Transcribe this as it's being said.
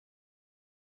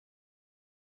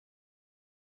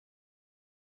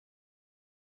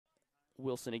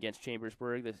Wilson against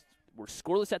Chambersburg. We're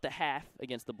scoreless at the half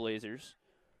against the Blazers.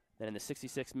 Then in the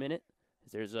 66th minute,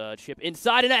 there's a chip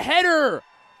inside and a header.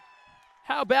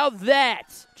 How about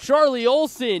that? Charlie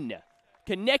Olsen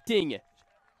connecting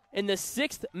in the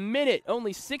 6th minute,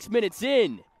 only 6 minutes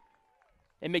in.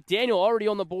 And McDaniel already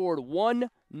on the board,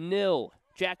 1-0.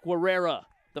 Jack Guerrera,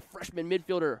 the freshman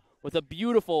midfielder, with a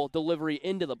beautiful delivery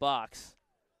into the box.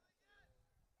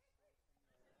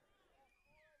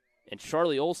 And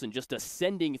Charlie Olsen just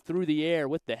ascending through the air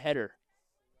with the header.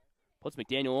 Puts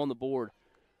McDaniel on the board.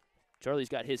 Charlie's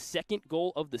got his 2nd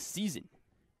goal of the season.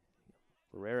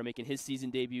 Guerrera making his season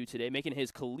debut today, making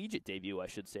his collegiate debut, I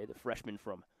should say, the freshman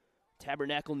from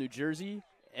Tabernacle, New Jersey.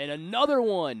 And another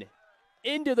one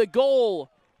into the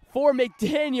goal for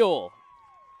McDaniel.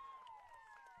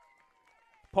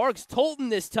 Parks Tolton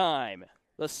this time,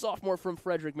 the sophomore from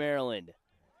Frederick, Maryland.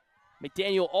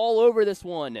 McDaniel all over this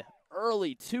one,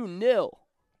 early 2-0.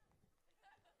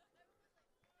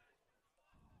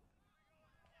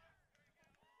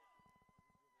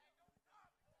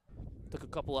 Took a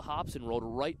couple of hops and rolled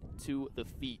right to the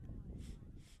feet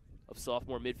of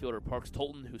sophomore midfielder Parks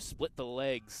Tolton, who split the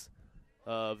legs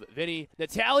of Vinny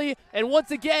Natali. And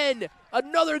once again,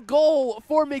 another goal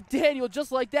for McDaniel,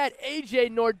 just like that. A.J.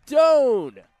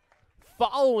 Nordone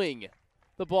following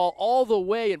the ball all the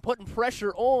way and putting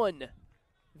pressure on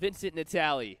Vincent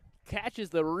Natali. Catches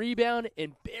the rebound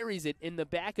and buries it in the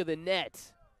back of the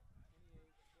net.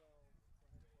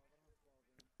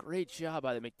 Great job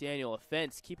by the McDaniel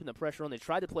offense, keeping the pressure on. They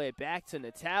tried to play it back to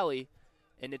Natali,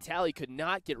 and Natali could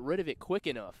not get rid of it quick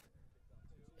enough.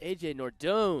 A.J.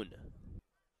 Nordone.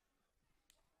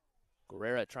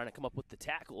 Guerrera trying to come up with the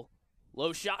tackle.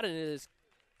 Low shot, and it is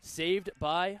saved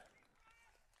by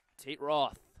Tate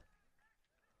Roth.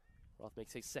 Roth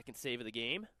makes his 2nd save of the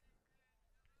game,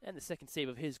 and the 2nd save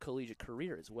of his collegiate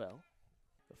career as well.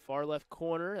 The far left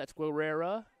corner, that's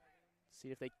Guerrera. See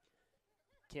if they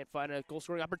can't find a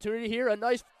goal-scoring opportunity here. A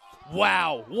nice,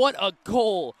 wow, what a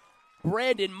goal.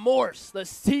 Brandon Morse, the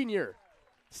senior.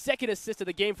 2nd assist of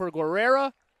the game for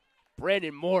Guerrera.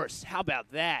 Brandon Morse, how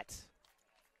about that?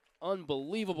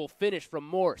 Unbelievable finish from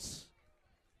Morse.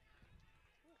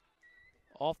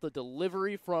 Off the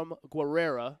delivery from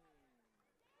Guerrera.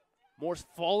 Morse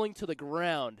falling to the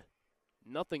ground.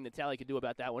 Nothing Natali could do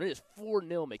about that one. It is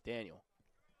 4-0 McDaniel.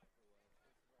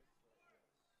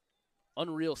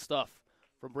 Unreal stuff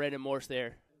from Brandon Morse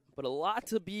there. But a lot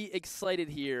to be excited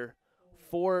here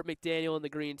for McDaniel and the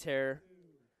Green Terror.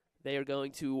 They are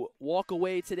going to walk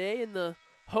away today in the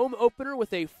home opener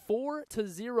with a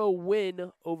 4-0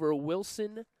 win over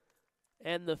Wilson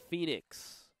and the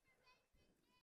Phoenix.